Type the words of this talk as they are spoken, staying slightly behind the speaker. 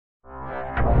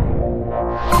Hello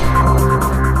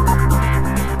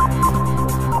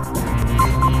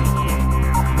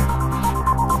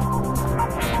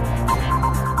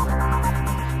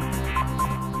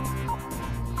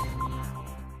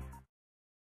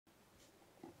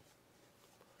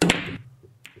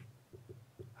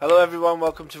everyone,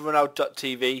 welcome to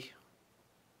runout.tv.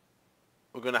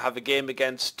 We're going to have a game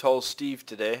against Tall Steve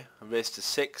today. I'm raised to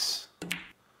 6. I'm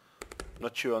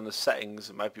not sure on the settings,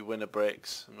 it might be winner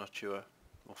breaks, I'm not sure.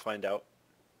 We'll find out.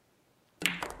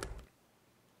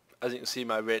 As you can see,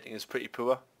 my rating is pretty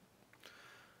poor.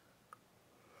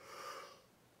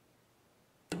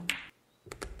 I'm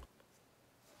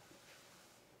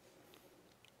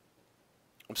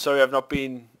sorry I've not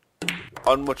been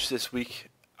on much this week.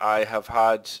 I have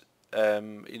had,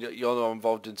 you all know I'm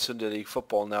involved in Sunday League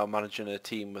football now, managing a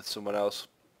team with someone else.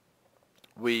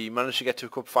 We managed to get to a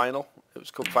cup final. It was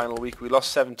cup final week. We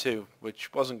lost 7-2,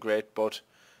 which wasn't great, but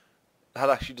that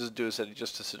actually doesn't do us any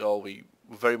justice at all. We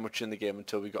were very much in the game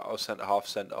until we got our centre-half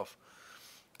sent off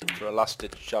for a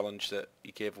last-ditch challenge that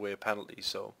he gave away a penalty.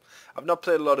 So I've not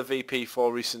played a lot of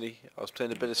VP4 recently. I was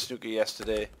playing a bit of snooker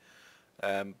yesterday,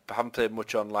 but haven't played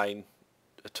much online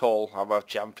at all. I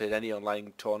haven't played any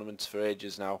online tournaments for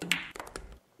ages now.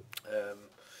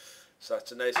 So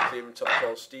that's a nice clearance up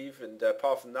Tall Steve, and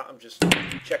apart from that I'm just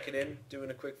checking in,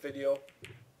 doing a quick video.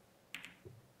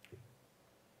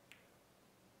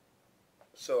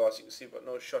 So as you can see, I've got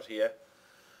no shot here.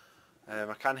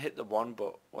 I can hit the one,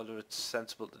 but whether it's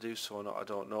sensible to do so or not I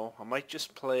don't know. I might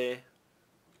just play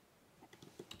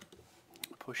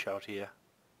push out here.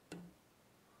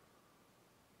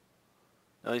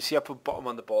 Now you see I put bottom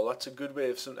on the ball. That's a good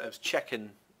way of sometimes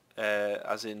checking,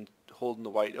 as in holding the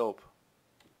white up.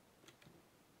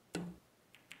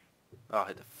 Oh, I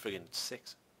hit the friggin'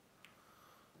 6.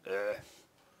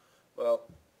 Well,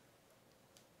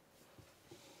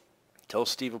 Tall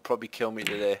Steve will probably kill me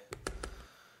today.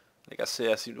 Like I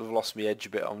say, I seem to have lost my edge a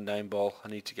bit on 9 ball. I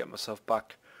need to get myself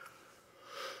back.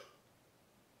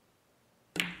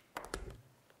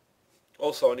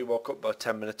 Also, I only woke up about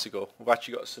 10 minutes ago. We've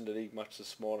actually got a Sunday League match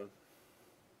this morning.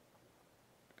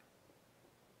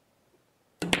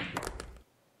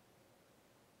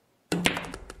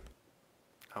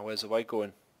 Now where's the white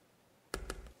going?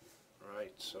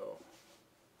 Right, so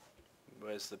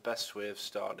where's the best way of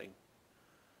starting?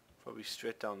 Probably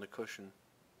straight down the cushion.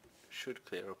 Should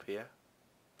clear up here.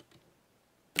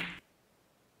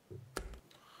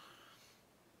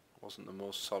 Wasn't the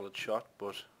most solid shot,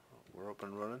 but we're up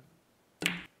and running.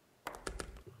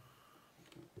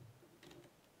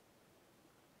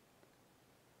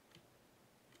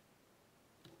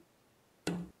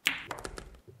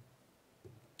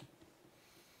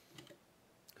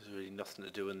 There's really nothing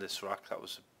to do in this rack. That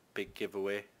was a big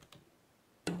giveaway.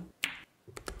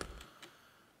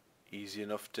 Easy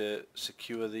enough to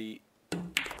secure the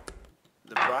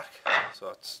rack. So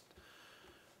that's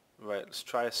right. Let's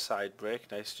try a side break.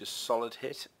 Nice, just solid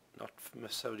hit, not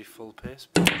necessarily full pace.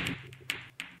 Have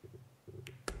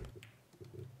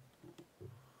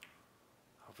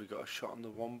we got a shot on the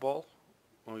 1 ball?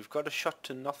 Well, we've got a shot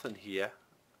to nothing here.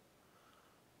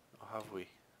 Or have we?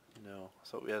 No, I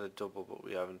thought we had a double, but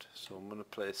we haven't. So I'm gonna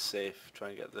play it safe.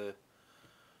 Try and get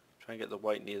the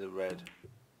white near the red.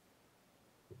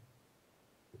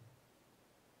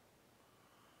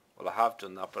 Well, I have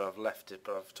done that, but I've left it.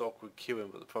 But I've talked with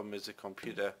queuing, but the problem is the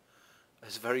computer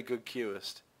is a very good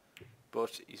queuist,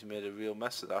 but he's made a real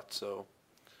mess of that. So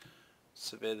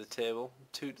survey the table.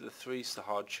 2 to the 3 is the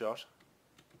hard shot.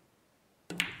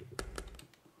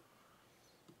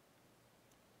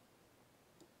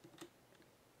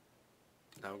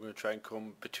 Now we're going to try and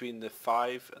come between the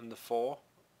 5 and the 4,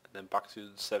 and then back to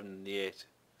the 7 and the 8.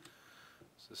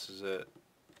 So this is a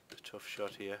tough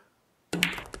shot here.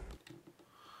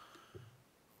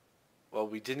 Well,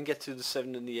 we didn't get to the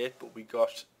 7 and the 8, but we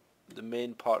got the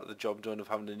main part of the job done of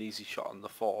having an easy shot on the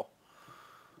 4.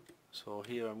 So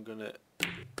here I'm going to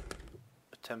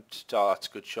attempt to... Oh, that's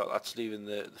a good shot. That's leaving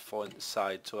the 4 in the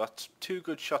side. So that's 2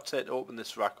 good shots there to open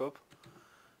this rack up,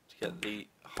 to get the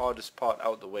hardest part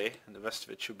out of the way, and the rest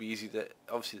of it should be easy.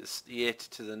 Obviously the 8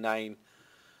 to the 9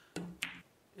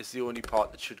 is the only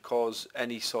part that should cause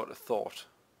any sort of thought.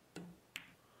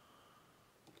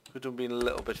 Could have been a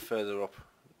little bit further up.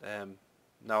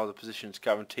 Now the position's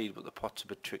guaranteed, but the pot's a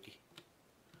bit tricky.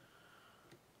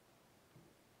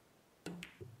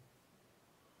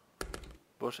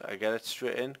 But I get it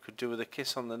straight in. Could do with a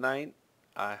kiss on the 9.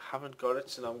 I haven't got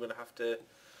it, so now I'm going to have to...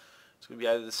 It's going to be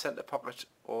either the centre pocket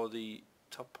or the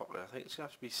top pocket. I think it's going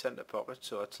to have to be centre pocket,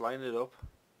 so let's line it up.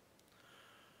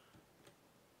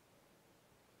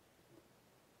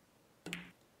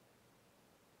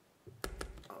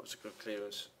 That was a good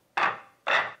clearance.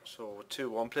 So we're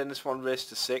 2-1. Playing this one race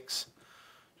to 6,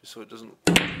 just so it doesn't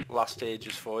last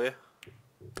ages for you.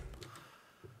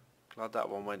 Glad that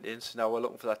one went in. So now we're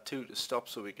looking for that 2 to stop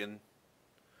so we can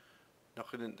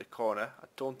knock it into the corner. I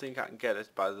don't think I can get it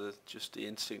by just the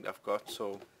instinct I've got,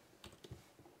 so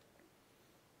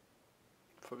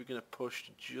probably going to push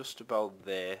to just about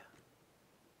there.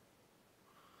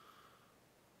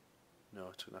 No,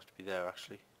 it's going to have to be there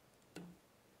actually.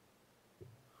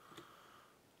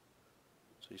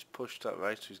 So he's pushed that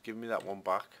right, so he's giving me that one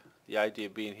back. The idea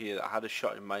being here that I had a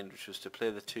shot in mind, which was to play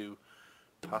the 2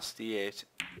 past the 8,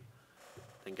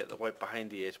 then get the white behind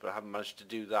the 8, but I haven't managed to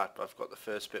do that, but I've got the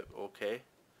first bit okay.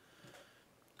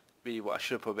 Really what I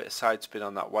should have put a bit of side spin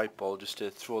on that white ball just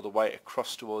to throw the white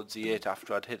across towards the 8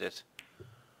 after I'd hit it.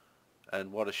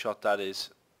 And what a shot that is.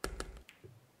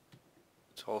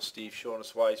 Tall Steve showing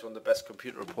us why he's one of the best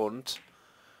computer opponents.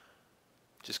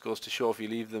 Just goes to show if you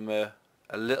leave them a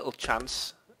little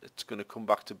chance, it's going to come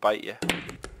back to bite you.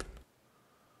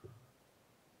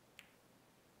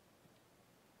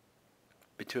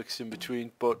 Betwixt in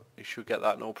between, but he should get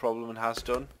that no problem and has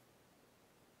done.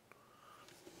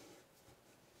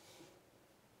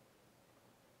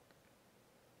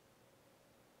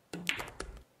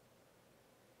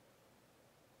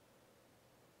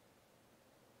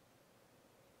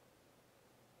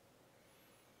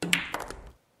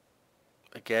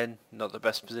 Again, not the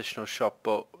best positional shot,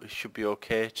 but it should be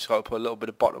okay. Just got to put a little bit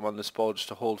of bottom on this ball just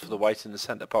to hold for the white in the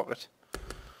centre pocket.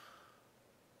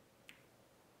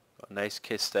 Got a nice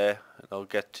kiss there, and I'll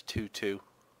get to 2-2.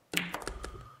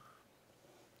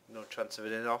 No chance of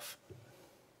it in off.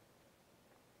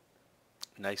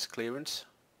 Nice clearance.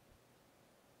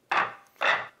 That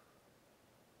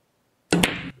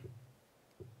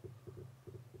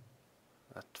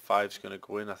 5's going to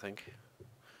go in, I think.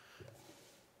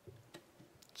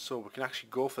 So we can actually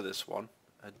go for this one,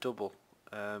 a double,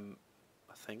 I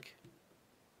think.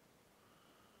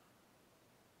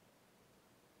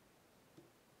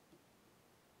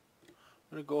 I'm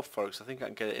going to go for it because I think I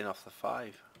can get it in off the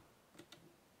 5.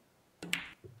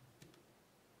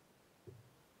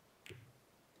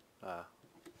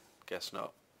 Guess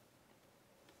not.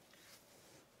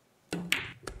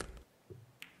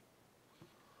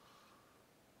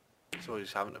 So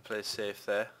he's having to play safe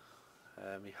there.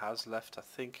 He has left, I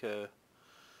think, a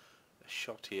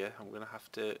shot here. I'm going to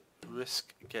have to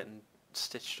risk getting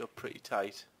stitched up pretty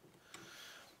tight.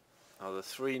 Now the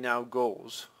 3 now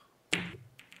goes.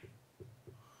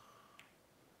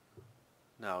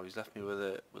 Now he's left me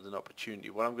with an opportunity.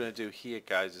 What I'm going to do here,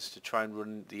 guys, is to try and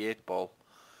run the 8 ball,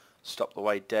 stop the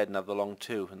white dead and have the long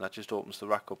 2, and that just opens the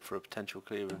rack up for a potential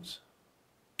clearance.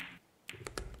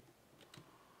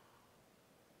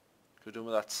 Could have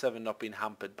done with that 7 not being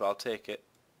hampered, but I'll take it.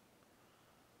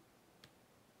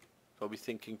 I'll be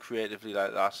thinking creatively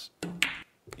like that.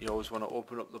 You always want to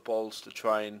open up the balls to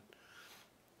try and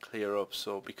clear up.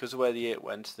 So because of where the 8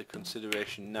 went, the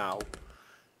consideration now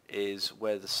is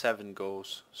where the 7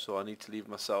 goes. So I need to leave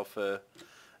myself an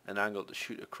angle to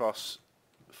shoot across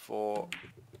for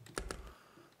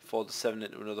the 7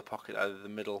 into another pocket, either the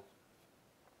middle.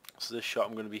 So this shot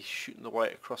I'm going to be shooting the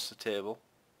white across the table.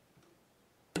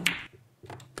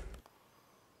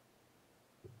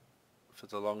 For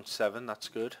the long 7, that's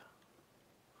good.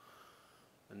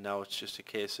 And now it's just a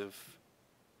case of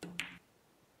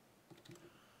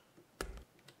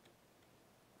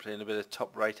playing a bit of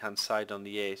top right hand side on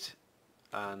the 8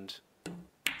 and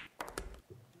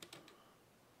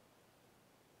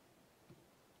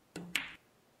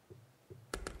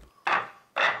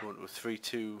going to a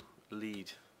 3-2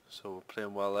 lead. So we're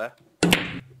playing well there.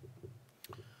 Did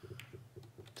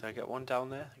I get one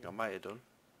down there? I think I might have done.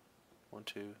 1,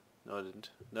 2. No, I didn't.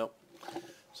 No.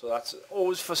 So that's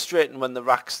always frustrating when the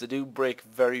racks, they do break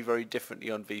very, very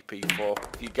differently on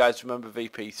VP4. If you guys remember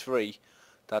VP3,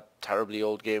 that terribly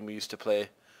old game we used to play,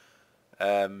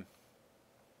 you'll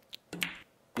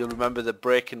remember the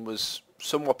breaking was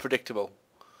somewhat predictable.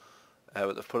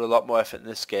 But they've put a lot more effort in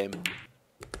this game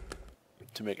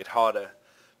to make it harder.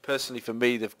 Personally, for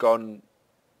me, they've gone...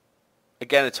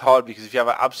 Again, it's hard because if you have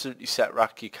an absolutely set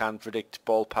rack, you can predict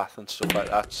ball path and stuff like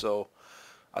that. So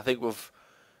I think we've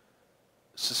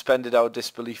suspended our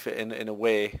disbelief in a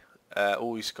way.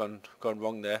 Always gone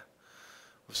wrong there.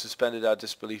 We've suspended our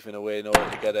disbelief in a way in order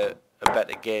to get a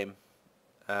better game.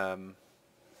 But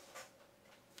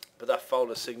that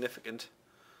foul is significant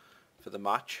for the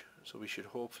match, so we should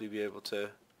hopefully be able to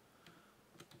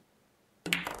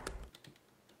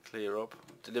clear up.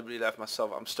 Deliberately left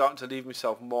myself. I'm starting to leave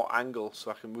myself more angle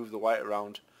so I can move the white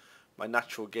around. My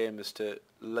natural game is to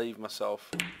leave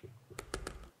myself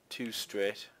too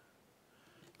straight.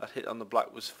 That hit on the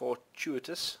black was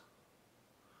fortuitous.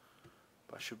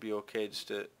 But I should be okay just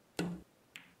to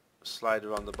slide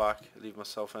around the back, leave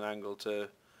myself an angle to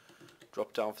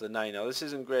drop down for the 9. Now this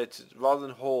isn't great. Rather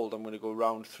than hold, I'm going to go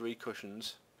round 3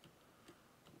 cushions.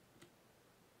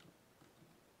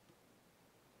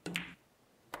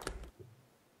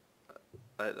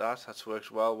 Like that. That's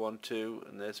worked well. 1, 2,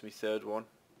 and there's my third one.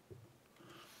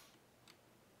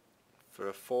 For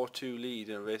a 4-2 lead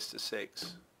in a race to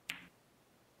 6.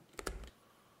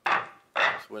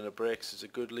 So when it breaks, it's a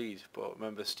good lead. But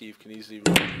remember, Steve can easily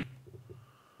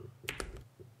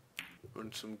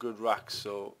run some good racks,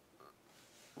 so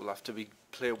we'll have to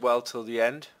play well till the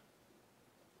end.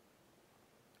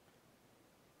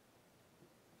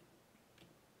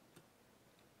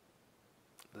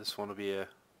 This one will be a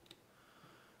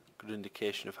good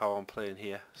indication of how I'm playing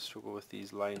here. Struggle with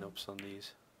these lineups on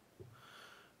these,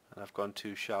 and I've gone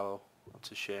too shallow.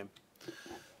 That's a shame.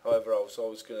 However, I was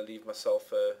always going to leave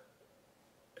myself a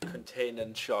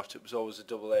containing shot. It was always a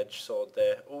double-edged sword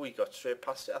there. Oh, he got straight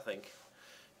past it, I think.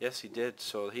 Yes, he did.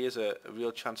 So here's a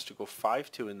real chance to go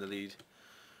 5-2 in the lead.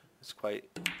 It's quite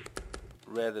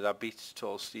rare that I beat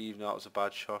Tall Steve. Now, it was a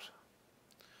bad shot.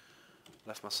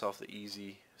 Left myself the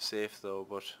easy safe though,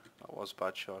 but that was a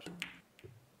bad shot.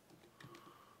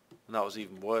 And that was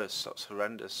even worse. That was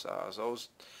horrendous.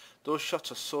 Those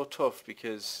shots are so tough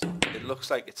because it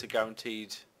looks like it's a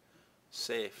guaranteed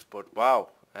safe, but wow,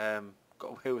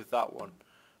 got away with that one.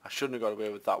 I shouldn't have got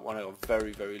away with that one. I got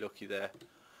very, very lucky there.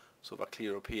 So if I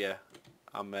clear up here,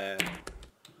 I'm a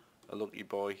lucky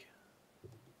boy.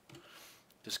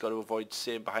 Just got to avoid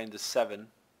staying behind the 7.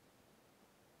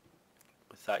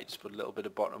 With that, you just put a little bit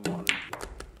of bottom on and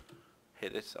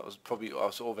hit it. That was probably, I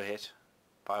was overhit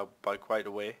by quite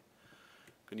a way.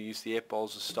 Going to use the 8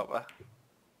 balls as stopper.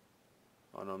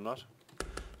 Oh no, I'm not.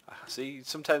 See,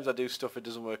 sometimes I do stuff it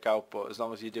doesn't work out, but as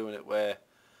long as you're doing it where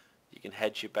you can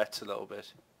hedge your bets a little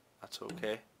bit, that's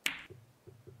okay.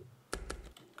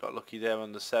 Got lucky there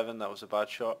on the 7. That was a bad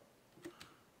shot.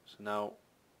 So now,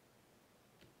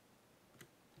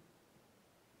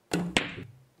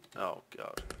 oh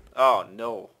god, oh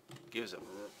no, gives a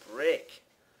break.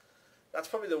 That's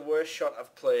probably the worst shot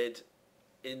I've played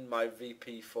in my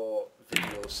VP4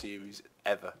 video series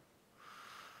ever,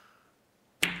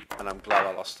 and I'm glad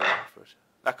I lost it for it.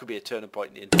 That could be a turning point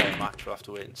in the entire match. We'll have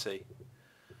to wait and see.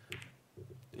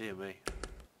 Dear me,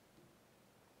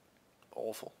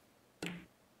 awful.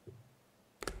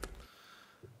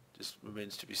 Just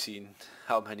remains to be seen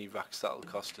how many racks that'll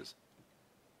cost us.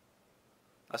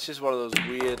 That's just one of those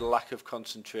weird lack of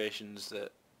concentrations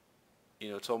that, you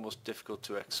know, it's almost difficult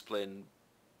to explain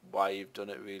why you've done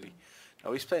it really.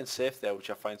 Now he's playing safe there,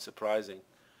 which I find surprising.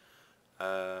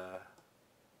 Don't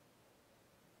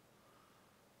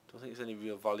think there's any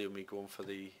real value in me going for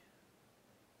the...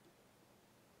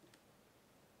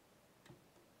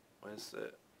 Where's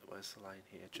the line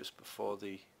here? Just before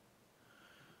the...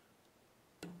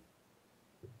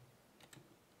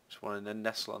 Just want to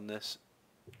nestle on this.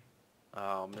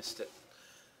 Oh, missed it.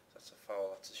 That's a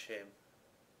foul. That's a shame.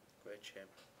 Great shame.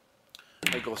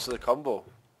 There goes to the combo.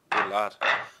 Good lad.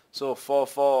 So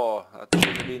 4-4. That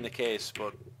shouldn't have been the case,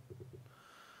 but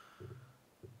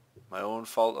my own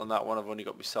fault on that one. I've only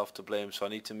got myself to blame, so I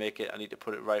need to make it. I need to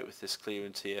put it right with this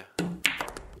clearance here. I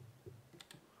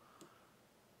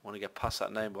want to get past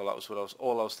that 9 ball. That was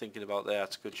all I was thinking about there.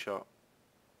 That's a good shot.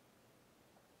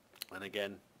 And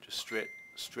again, just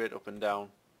straight up and down.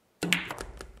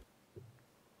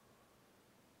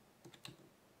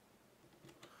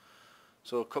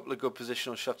 So a couple of good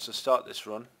positional shots to start this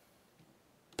run.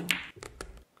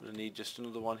 Gonna need just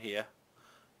another one here.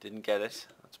 Didn't get it.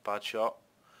 That's a bad shot.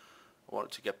 I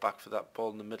wanted to get back for that ball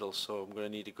in the middle, so I'm going to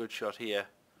need a good shot here.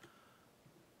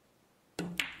 And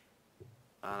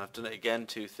I've done it again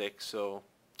too thick, so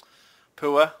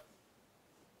poor.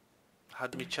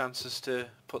 Had me chances to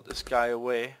put this guy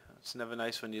away. It's never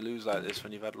nice when you lose like this,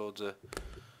 when you've had loads of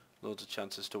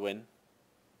chances to win.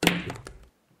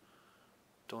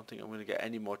 Don't think I'm going to get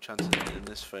any more chances in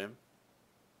this frame.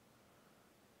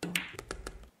 No,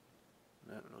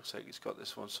 it looks like he's got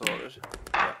this one sorted.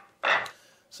 Yeah.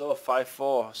 So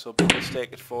 5-4, so big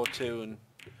mistake at 4-2, and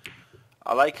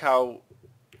I like how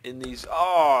in these,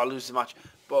 I lose the match,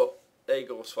 but there you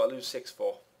go, so I lose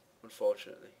 6-4,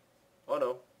 unfortunately. Oh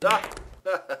no,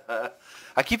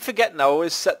 I keep forgetting I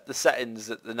always set the settings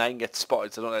that the 9 gets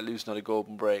spotted, so I don't like losing on a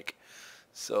golden break,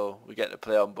 so we get to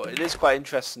play on, but it is quite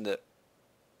interesting that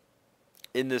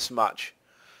in this match,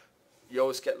 you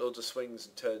always get loads of swings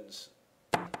and turns,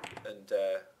 and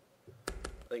I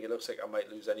think it looks like I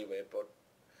might lose anyway, but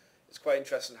it's quite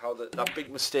interesting how that big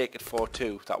mistake at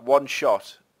 4-2, that one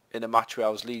shot, in a match where I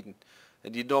was leading,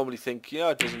 and you'd normally think,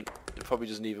 yeah, it probably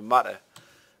doesn't even matter,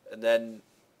 and then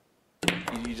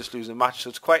you just lose a match. So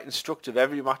it's quite instructive.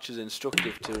 Every match is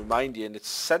instructive to remind you, and it's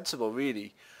sensible,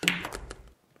 really.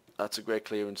 That's a great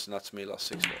clearance, and that's me,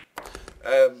 lost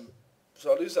 6-4.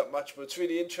 So I lose that match, but it's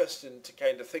really interesting to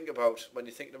kind of think about when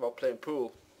you're thinking about playing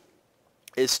pool,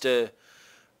 is to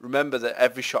remember that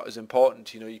every shot is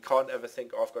important. You know, you can't ever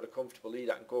think, oh, I've got a comfortable lead,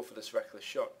 I can go for this reckless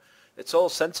shot. It's all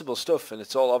sensible stuff, and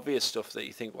it's all obvious stuff that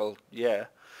you think, well, yeah.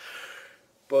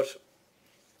 But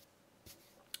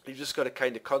you've just got to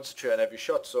kind of concentrate on every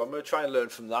shot. So I'm going to try and learn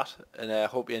from that, and I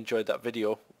hope you enjoyed that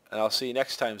video. And I'll see you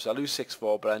next time. So I lose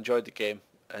 6-4, but I enjoyed the game.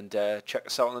 And check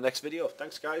us out on the next video.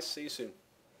 Thanks, guys. See you soon.